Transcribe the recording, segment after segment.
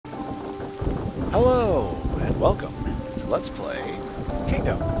Hello, and welcome to Let's Play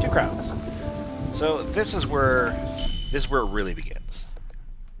Kingdom, Two Crowns. So this is where it really begins.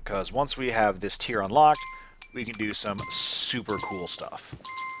 Because once we have this tier unlocked, we can do some super cool stuff.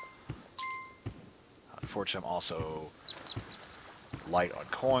 Unfortunately, I'm also light on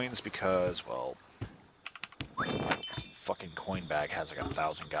coins because, well, my fucking coin bag has like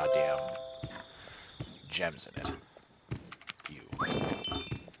 1,000 goddamn gems in it. You.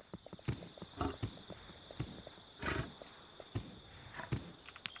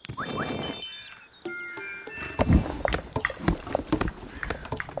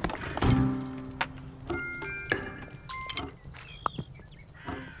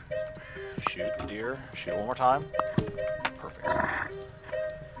 Shoot the deer. Shoot one more time. Perfect. I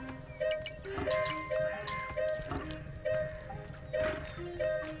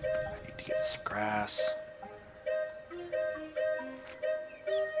need to get some grass.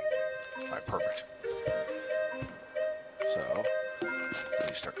 Alright, perfect. So, let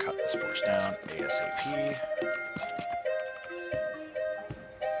me start cutting this forest down ASAP.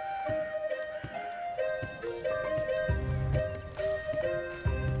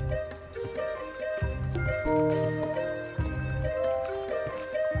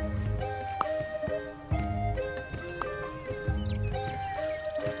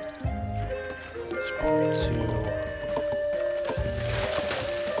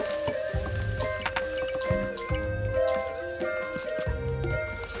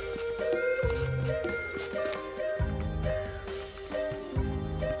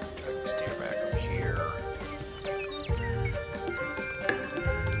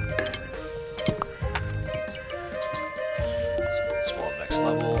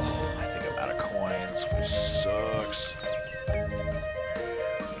 Level. I think I'm out of coins, which sucks. I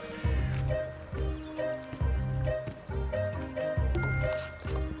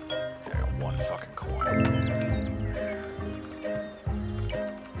got one fucking coin.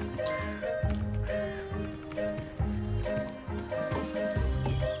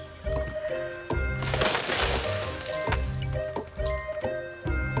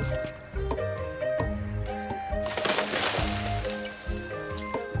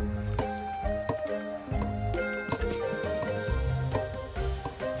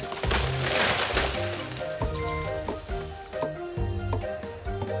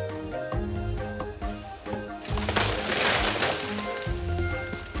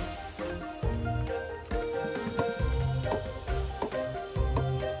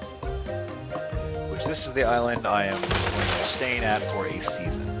 This is the island I am staying at for a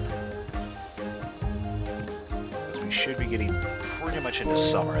season. Because we should be getting pretty much into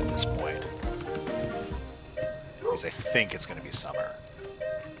summer at this point. At least I think it's going to be summer.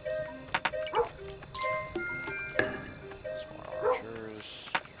 Some more archers.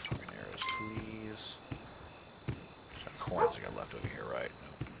 Your fucking arrows, please. Some coins I got left over here, right?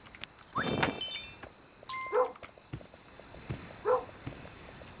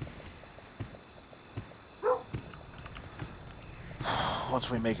 Once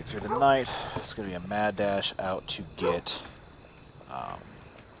we make it through the night, it's going to be a mad dash out to get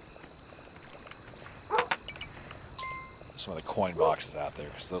some of the coin boxes out there,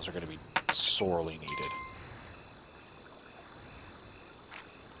 because those are going to be sorely needed.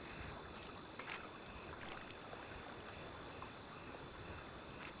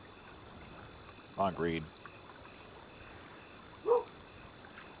 Come on, greed.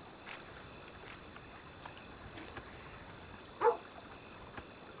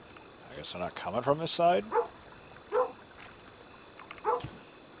 I guess they're not coming from this side. Start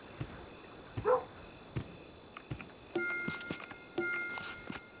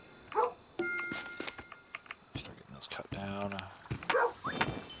getting those cut down.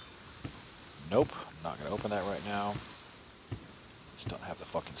 Nope, I'm not going to open that right now. Just don't have the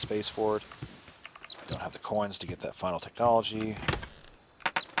fucking space for it. I don't have the coins to get that final technology.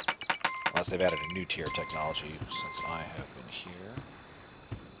 Unless they've added a new tier technology since I have been here.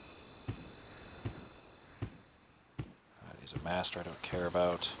 Master I don't care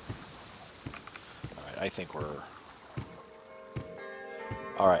about. Alright, I think we're...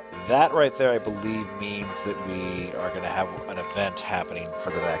 Alright, that right there I believe means that we are going to have an event happening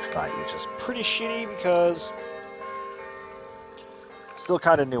for the next night, which is pretty shitty because... Still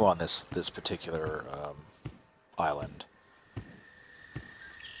kind of new on this particular island.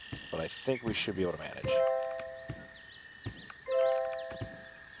 But I think we should be able to manage.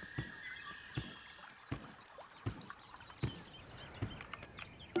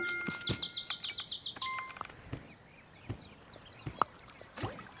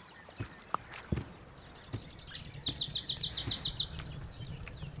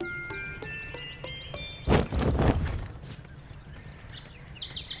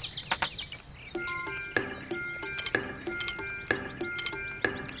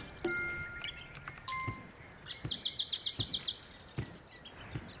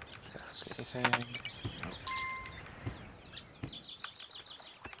 anything? Nope.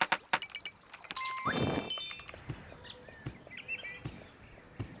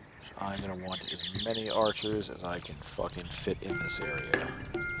 I'm gonna want as many archers as I can fucking fit in this area.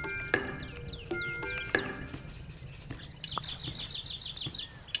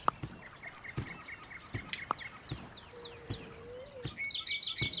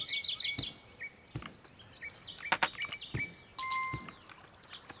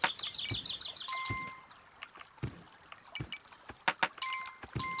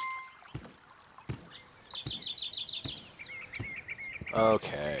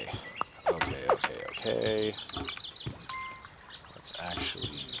 Okay. Okay. Let's actually...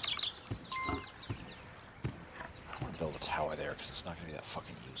 I want to build a tower there because it's not going to be that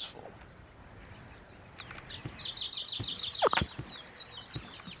fucking useful.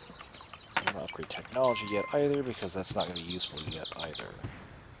 I don't upgrade technology yet either because that's not going to be useful yet either.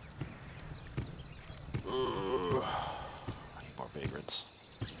 Ugh. I need more vagrants.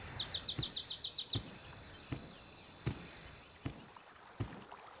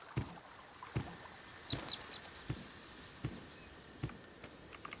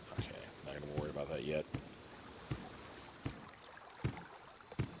 Okay, not going to worry about that yet.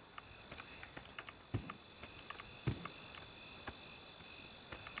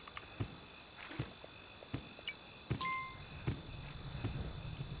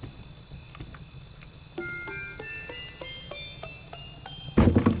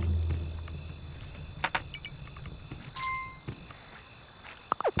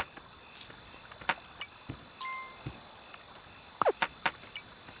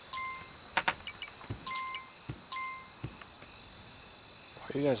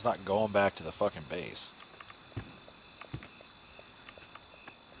 Why are you guys not going back to the fucking base?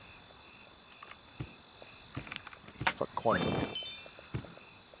 Fucking corner.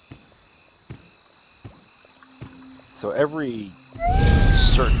 So every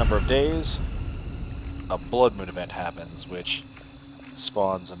certain number of days, a blood moon event happens, which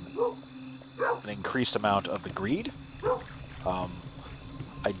spawns an increased amount of the greed.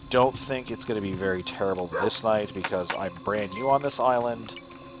 I don't think it's going to be very terrible this night because I'm brand new on this island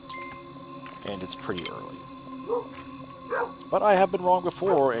and it's pretty early. But I have been wrong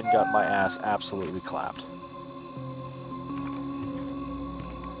before and got my ass absolutely clapped.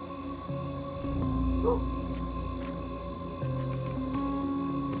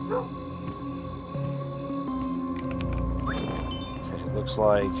 Okay, looks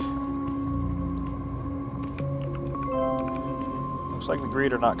like the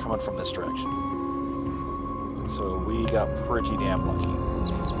greed are not coming from this direction. So we got pretty damn lucky.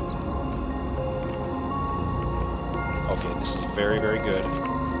 Okay, this is very, very good.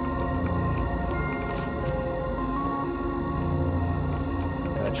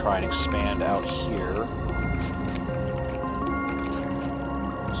 I'm gonna try and expand out here.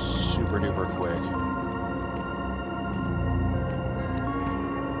 Super duper quick.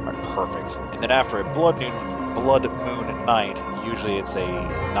 Alright, perfect. And then after a blood moon night, usually it's a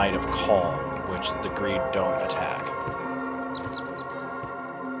night of calm, which the greed don't attack.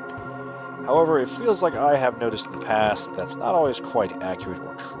 However, it feels like I have noticed in the past that's not always quite accurate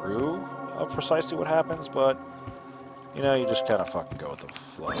or true of precisely what happens, but, you know, you just kind of fucking go with the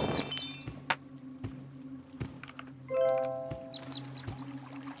flow.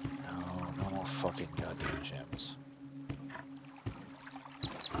 No more fucking goddamn gems.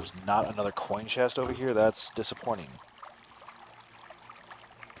 There's not another coin chest over here? That's disappointing.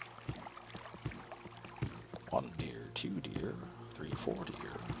 1 deer, 2 deer, 3, 4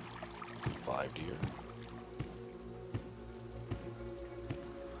 deer, 5 deer.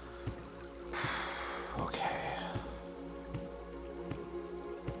 Okay.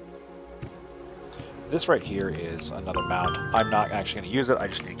 This right here is another mount. I'm not actually going to use it. I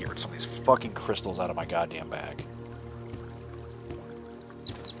just need to get rid of some of these fucking crystals out of my goddamn bag.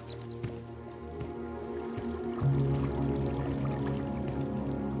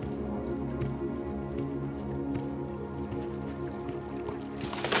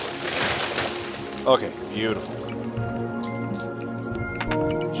 Okay, beautiful.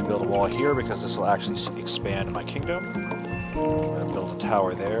 Should build a wall here because this will actually expand my kingdom. I'm going to build a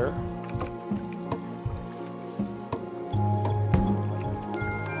tower there.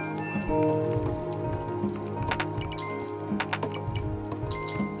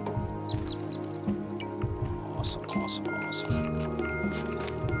 Awesome, awesome, awesome.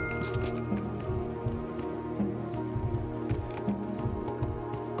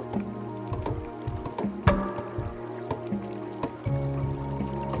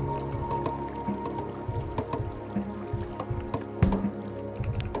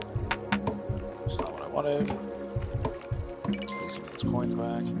 wanted. Please give me those coins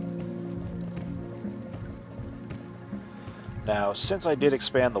back. Now, since I did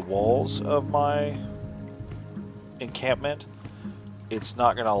expand the walls of my encampment, it's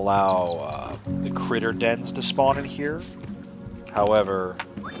not going to allow the critter dens to spawn in here. However,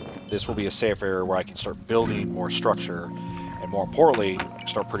 this will be a safe area where I can start building more structure, and more importantly,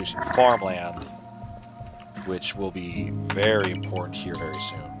 start producing farmland, which will be very important here very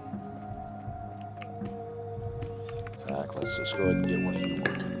soon. In fact, let's just go ahead and get one of you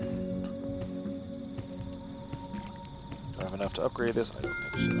working. Do I have enough to upgrade this? I don't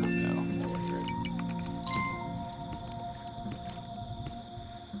think so. No, nowhere near it.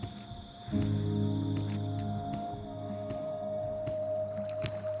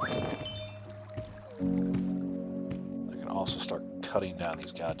 I can also start cutting down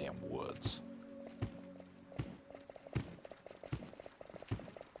these goddamn woods.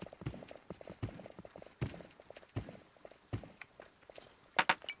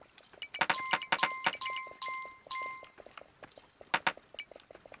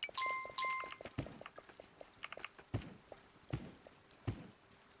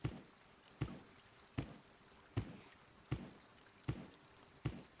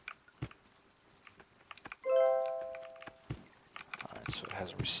 So it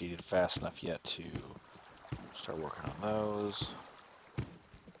hasn't receded fast enough yet to start working on those.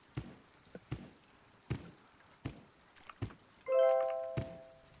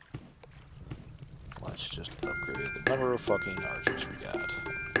 Let's just upgrade the number of fucking archers we got.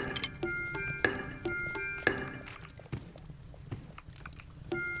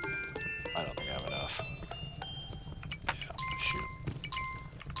 I don't think I have enough. Yeah, shoot.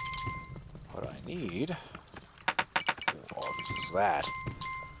 What I need... Oh, this is that.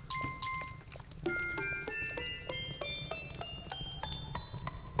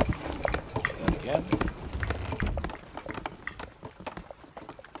 Again.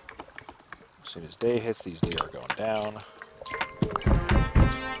 As soon as day hits, these deer are going down.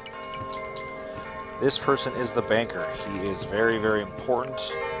 This person is the banker. He is very, very important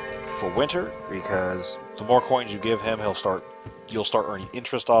for winter because the more coins you give him, you'll start earning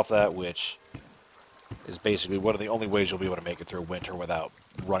interest off that, which is basically one of the only ways you'll be able to make it through winter without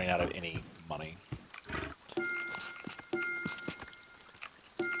running out of any money.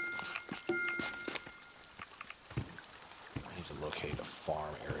 I need to locate a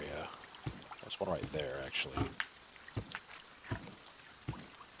farm area. There's one right there, actually.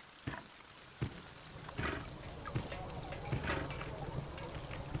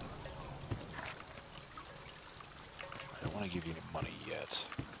 I don't want to give you any money yet,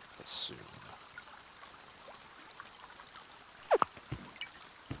 but soon.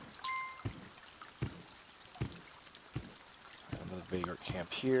 Another bigger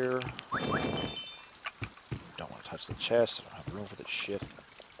camp here. Don't want to touch the chest. I don't have room for this shit.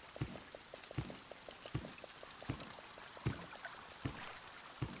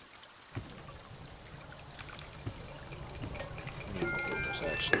 We need more builders,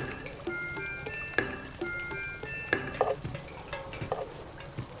 actually.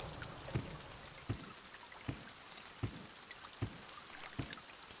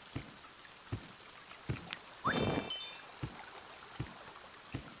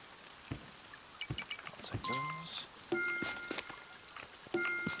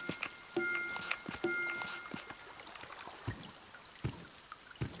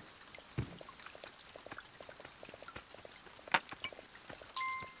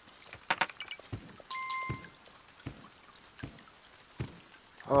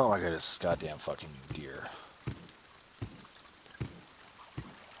 Oh my god, this goddamn fucking deer.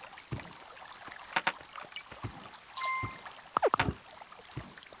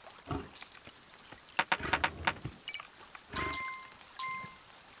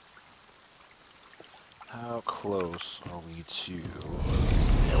 How close are we to...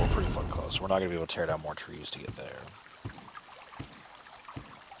 Yeah, we're pretty fucking close. We're not going to be able to tear down more trees to get there.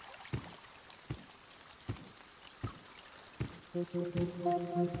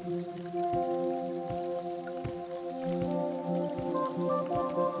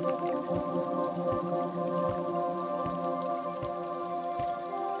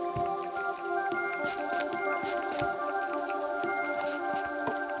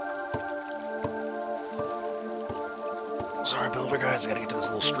 Sorry, builder guys, I gotta get to this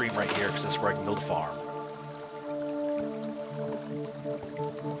little stream right here because this is where I can build a farm.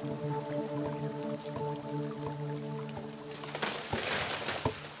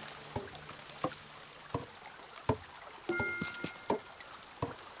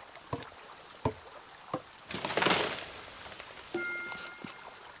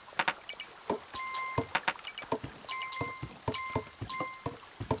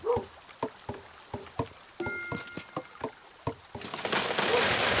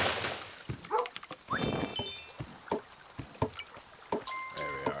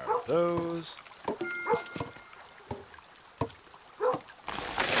 those.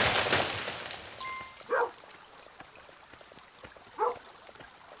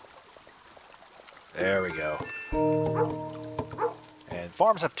 There we go. And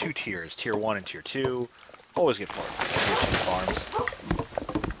farms have 2 tiers, tier 1 and tier 2. Always get tier 2 farms.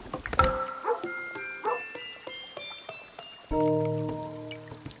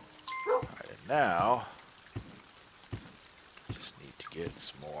 Alright, and now, just need to get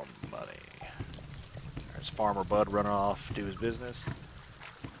some more money. There's Farmer Bud running off, do his business.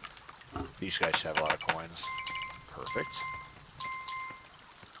 These guys should have a lot of coins. Perfect.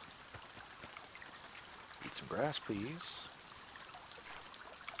 Eat some grass, please.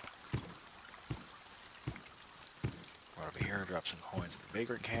 Right over here, drop some coins at the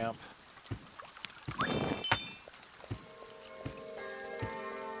vagrant camp.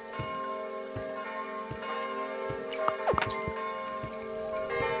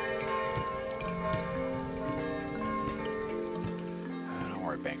 Don't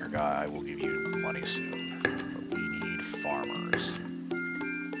worry, banker guy, I will give you money soon. But we need farmers.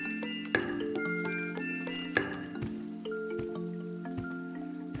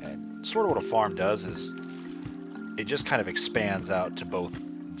 And sort of what a farm does is it just kind of expands out to both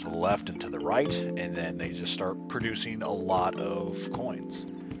the left and to the right, and then they just start producing a lot of coins,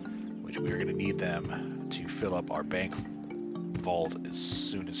 which we're going to need them to fill up our bank vault as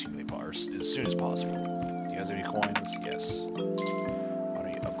soon as possible. Do you guys have any coins? Yes. Why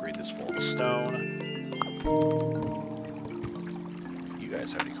don't you upgrade this wall to stone? You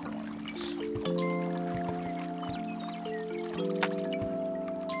guys have any coins?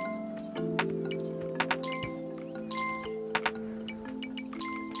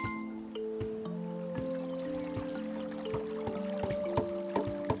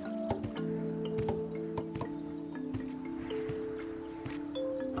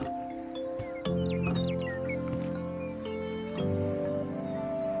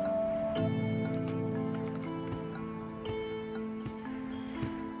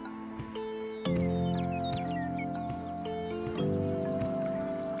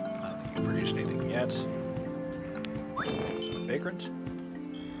 Anything yet? Vagrant.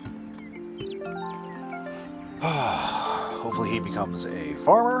 Hopefully he becomes a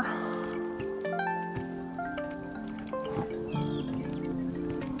farmer.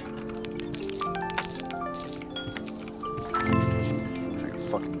 If I can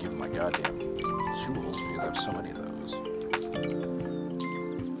fucking give him my goddamn tools because I have so many of those.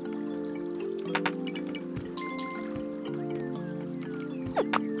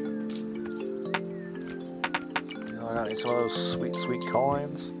 I need some of those sweet, sweet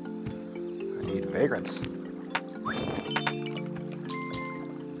coins. I need vagrants.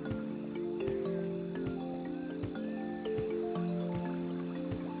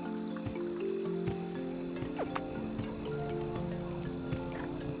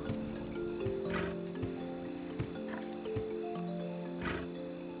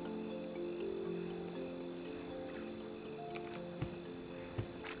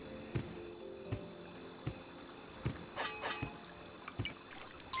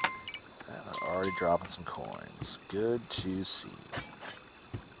 Already dropping some coins. Good to see.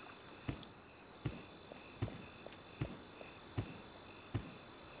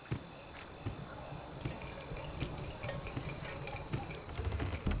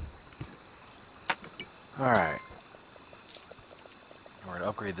 Alright. We're going to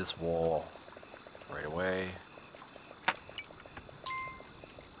upgrade this wall right away.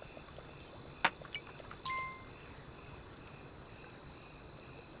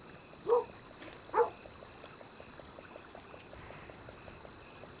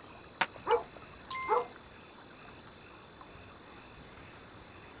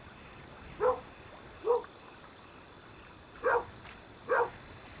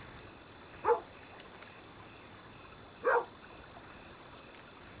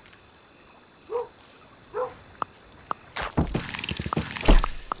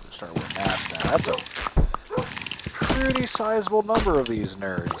 Start with mass now. That's a pretty sizable number of these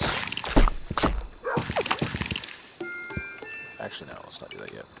nerds. Actually, no, let's not do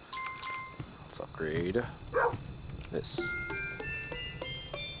that yet. Let's upgrade this.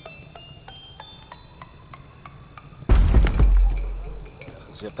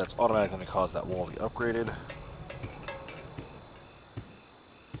 So yep, that's automatically going to cause that wall to be upgraded.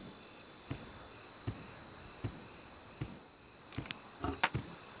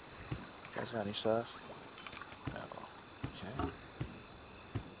 You guys got any stuff? No. Okay.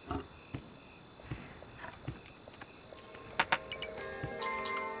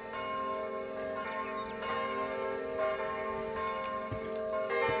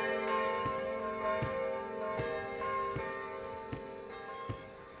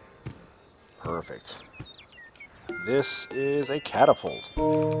 Perfect. This is a catapult.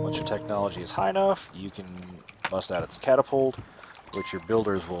 Once your technology is high enough, you can bust out its catapult, which your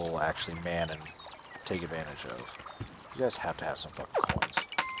builders will actually man and take advantage of. You guys have to have some fucking coins.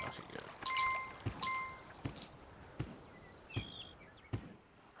 Okay, good.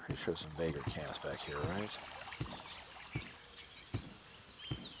 Pretty sure some Vagrant camps back here, right?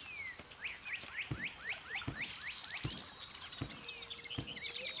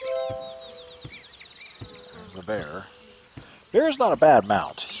 There's the bear. Bear's not a bad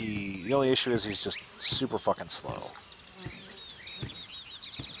mount. The only issue is he's just super fucking slow.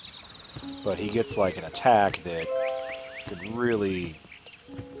 But he gets like an attack that could really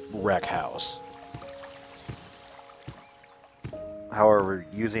wreck house. However,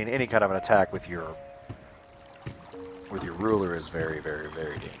 using any kind of an attack with your ruler is very, very,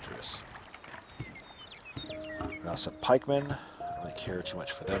 very dangerous. Now some pikemen. I don't really care too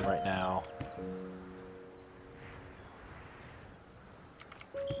much for them right now.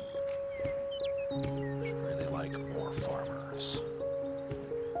 Really like more farmers.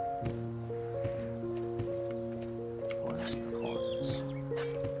 Where's the coins?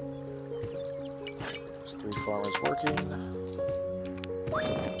 There's 3 farmers working.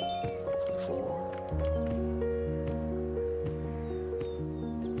 Hopefully 4.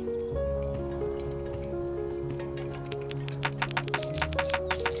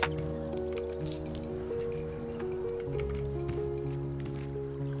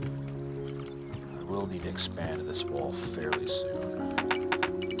 Need to expand this wall fairly soon.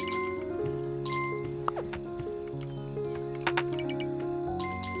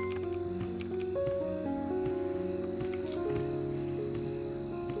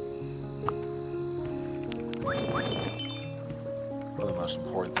 The most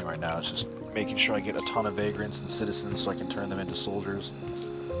important thing right now is just making sure I get a ton of vagrants and citizens so I can turn them into soldiers.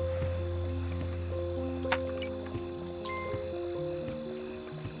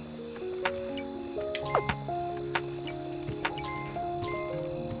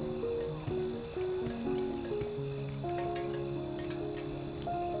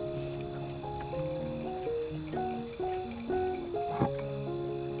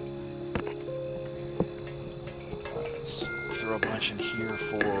 Throw a bunch in here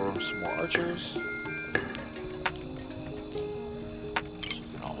for some more archers. You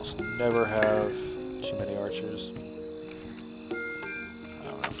can almost never have too many archers. I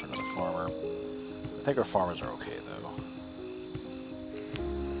don't know for another farmer. I think our farmers are okay though.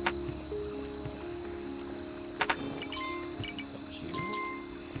 Thank you.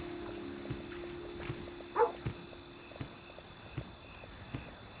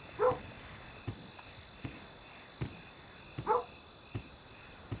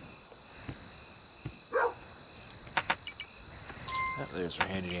 There's our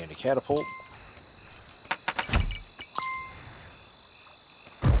handy-dandy catapult.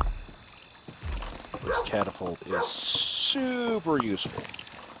 This catapult is super useful.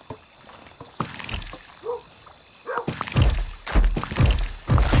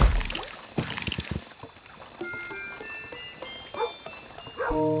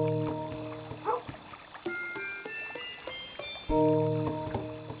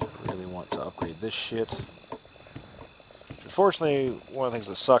 Really want to upgrade this shit. Unfortunately, one of the things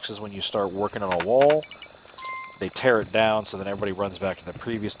that sucks is when you start working on a wall, they tear it down, so then everybody runs back to the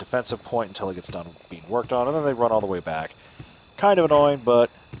previous defensive point until it gets done being worked on, and then they run all the way back. Kind of annoying,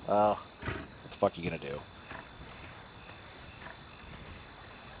 but, what the fuck are you gonna do?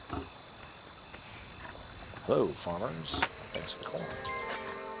 Hello, farmers. Thanks for the corn.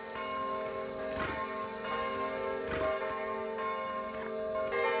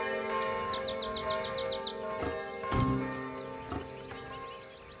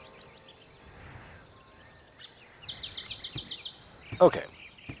 Okay.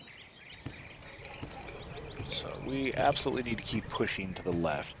 So we absolutely need to keep pushing to the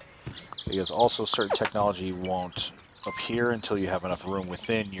left, because also certain technology won't appear until you have enough room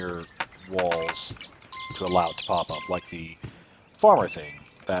within your walls to allow it to pop up, like the farmer thing.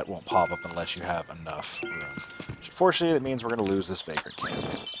 That won't pop up unless you have enough room. Unfortunately, that means we're going to lose this vagrant camp.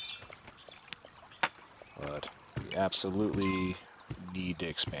 But we absolutely need to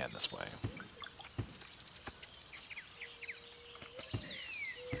expand this way.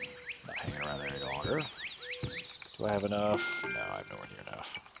 Not hanging around there any longer. Do I have enough? No, I have nowhere near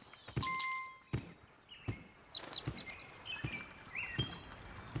enough.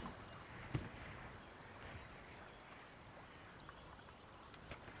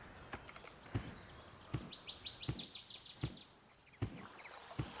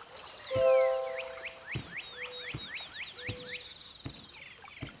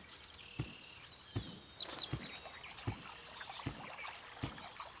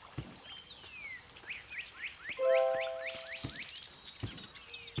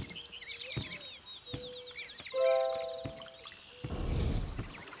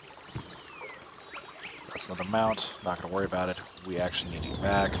 to mount. Not going to worry about it. We actually need to get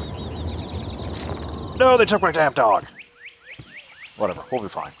back. No, they took my damn dog! Whatever, we'll be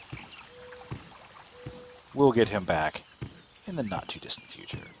fine. We'll get him back in the not-too-distant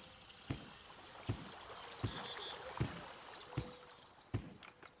future.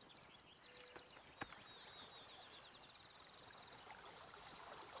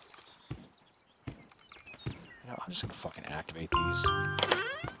 You know, I'm just going to fucking activate these.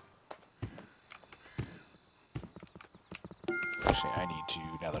 Actually, I need to,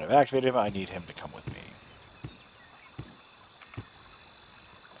 now that I've activated him, I need him to come with me.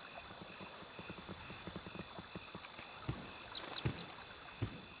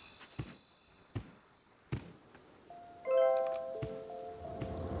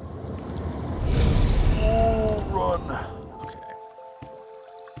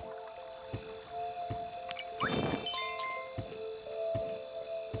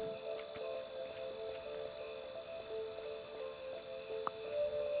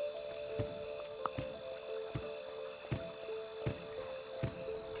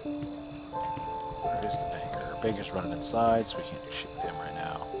 Baker's running inside, so we can't do shit with him right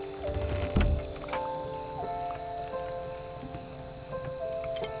now.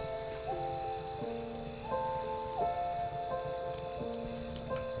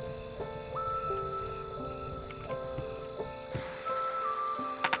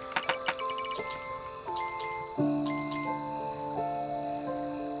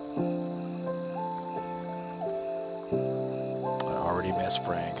 I already missed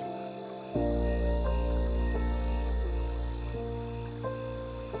Frank.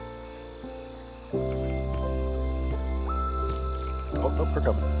 Oh, we're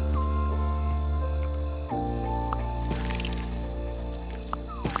coming.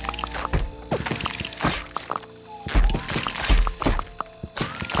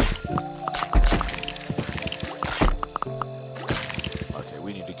 Okay,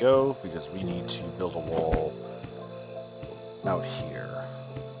 we need to go because we need to build a wall out here.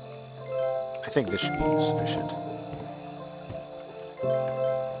 I think this should be sufficient.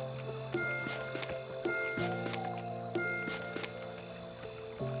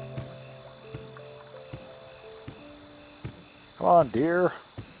 Come on, dear.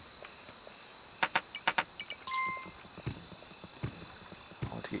 I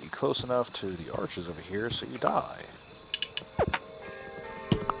want to get you close enough to the arches over here so you die.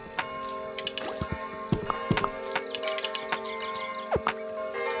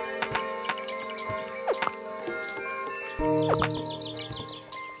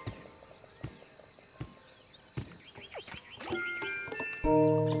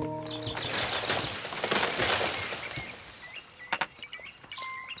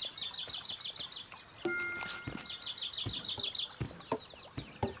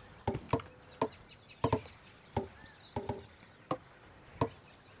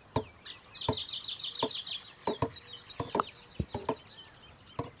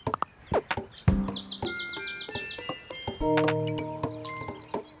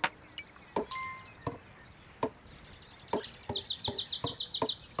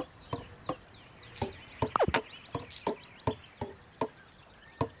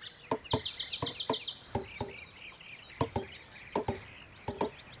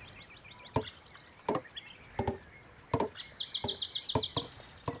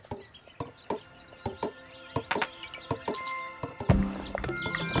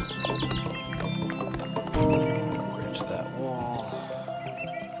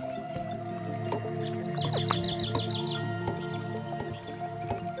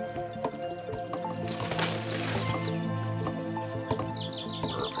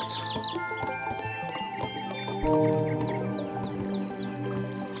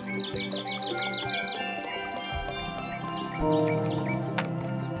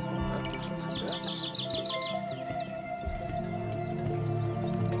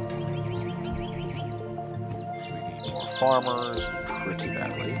 Farmers pretty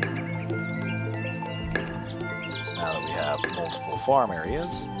badly. So now that we have multiple farm areas.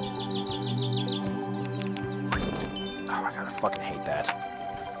 Oh, I gotta fucking hate that.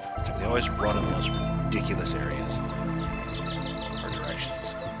 It's like they always run in the most ridiculous areas or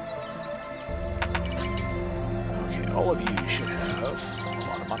directions. Okay, all of you should have a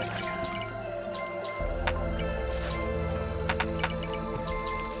lot of money.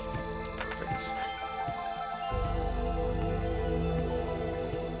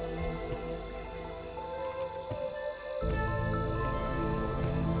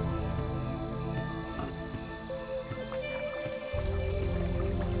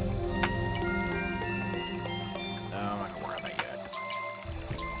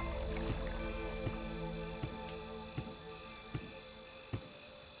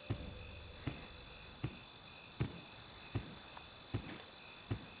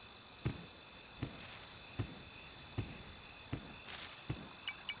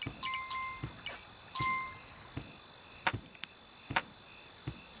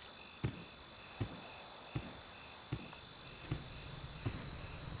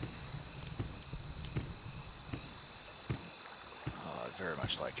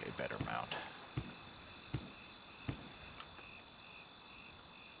 looks like a better mount.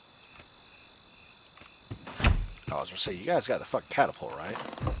 Oh, I was gonna say, you guys got the fucking catapult, right?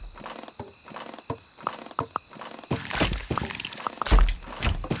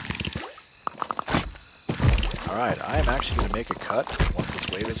 Alright, I am actually going to make a cut once this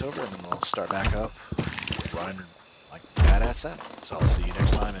wave is over, and then we'll start back up running like badass at. So I'll see you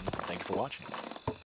next time, and thank you for watching.